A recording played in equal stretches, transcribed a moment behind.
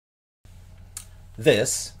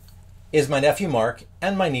This is my nephew Mark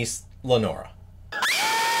and my niece Lenora.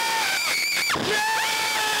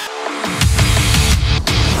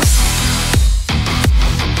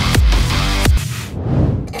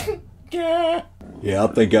 Yeah, I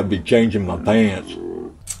think I'd be changing my pants.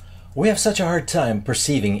 We have such a hard time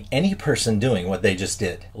perceiving any person doing what they just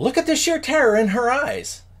did. Look at the sheer terror in her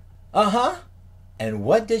eyes. Uh-huh. And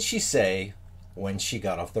what did she say when she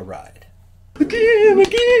got off the ride?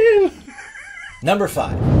 Again! Number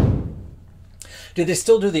 5. Do they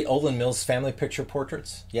still do the Olin Mills family picture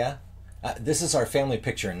portraits? Yeah? This is our family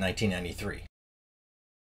picture in 1993.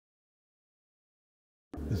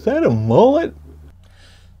 Is that a mullet?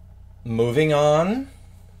 Moving on.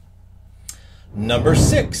 Number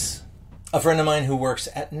 6. A friend of mine who works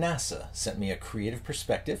at NASA sent me a creative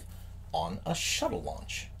perspective on a shuttle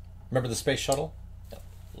launch. Remember the space shuttle? No,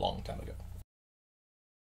 long time ago.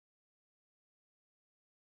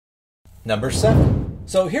 Number 7.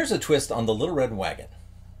 So here's a twist on the Little Red Wagon.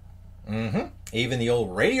 Even the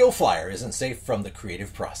old radio flyer isn't safe from the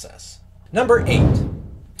creative process. Number 8.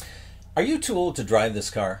 Are you too old to drive this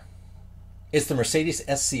car? It's the Mercedes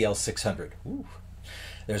SCL 600. Ooh.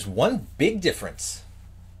 There's one big difference.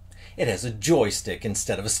 It has a joystick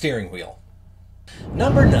instead of a steering wheel.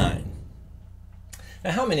 Number 9.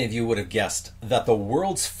 Now, how many of you would have guessed that the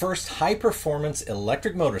world's first high-performance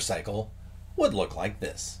electric motorcycle would look like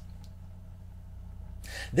this?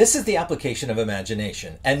 This is the application of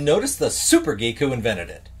imagination. And notice the super geek who invented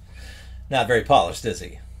it. Not very polished, is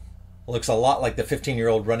he? Looks a lot like the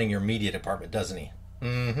 15-year-old running your media department, doesn't he?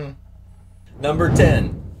 Number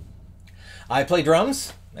 10. I play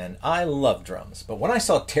drums, and I love drums. But when I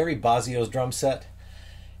saw Terry Bozzio's drum set,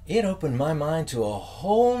 it opened my mind to a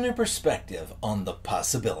whole new perspective on the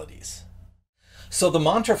possibilities. So the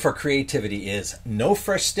mantra for creativity is no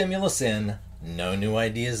fresh stimulus in, no new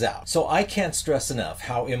ideas out. So I can't stress enough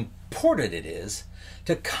how important it is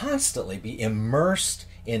to constantly be immersed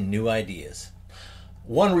in new ideas.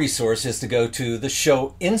 One resource is to go to the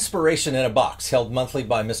show Inspiration in a Box, held monthly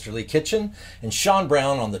by Mr. Lee Kitchen and Sean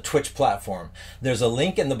Brown on the Twitch platform. There's a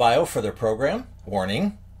link in the bio for their program.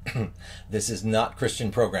 Warning, this is not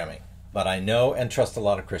Christian programming, but I know and trust a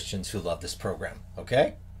lot of Christians who love this program.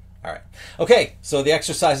 Okay? All right. Okay, so the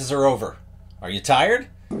exercises are over. Are you tired?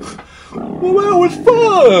 Well, that was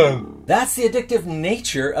fun! That's the addictive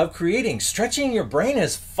nature of creating. Stretching your brain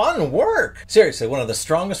is fun work. Seriously, one of the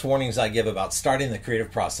strongest warnings I give about starting the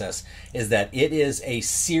creative process is that it is a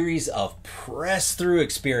series of press-through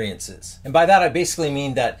experiences. And by that, I basically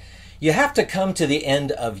mean that you have to come to the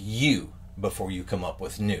end of you before you come up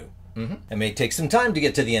with new. It may take some time to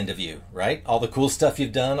get to the end of you, right? All the cool stuff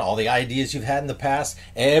you've done, all the ideas you've had in the past,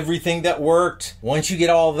 everything that worked. Once you get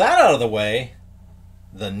all that out of the way,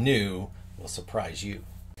 the new will surprise you.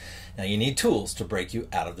 Now, you need tools to break you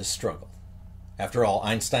out of this struggle. After all,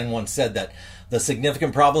 Einstein once said that the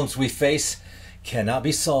significant problems we face cannot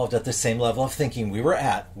be solved at the same level of thinking we were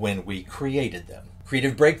at when we created them.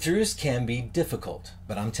 Creative breakthroughs can be difficult,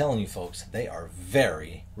 but I'm telling you folks, they are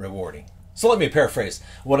very rewarding. So let me paraphrase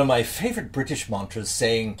one of my favorite British mantras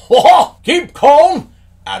saying, "Ha-ha! Keep calm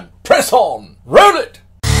and press on! Roll it!"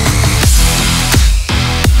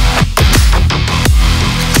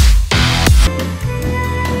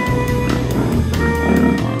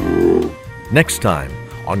 Next time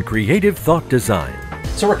on Creative Thought Design.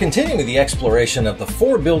 So we're continuing the exploration of the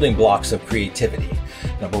 4 building blocks of creativity.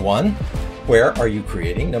 Number 1, where are you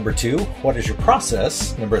creating? Number 2, what is your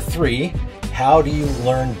process? Number 3, how do you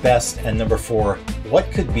learn best? And number 4,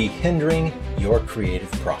 what could be hindering your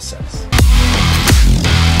creative process?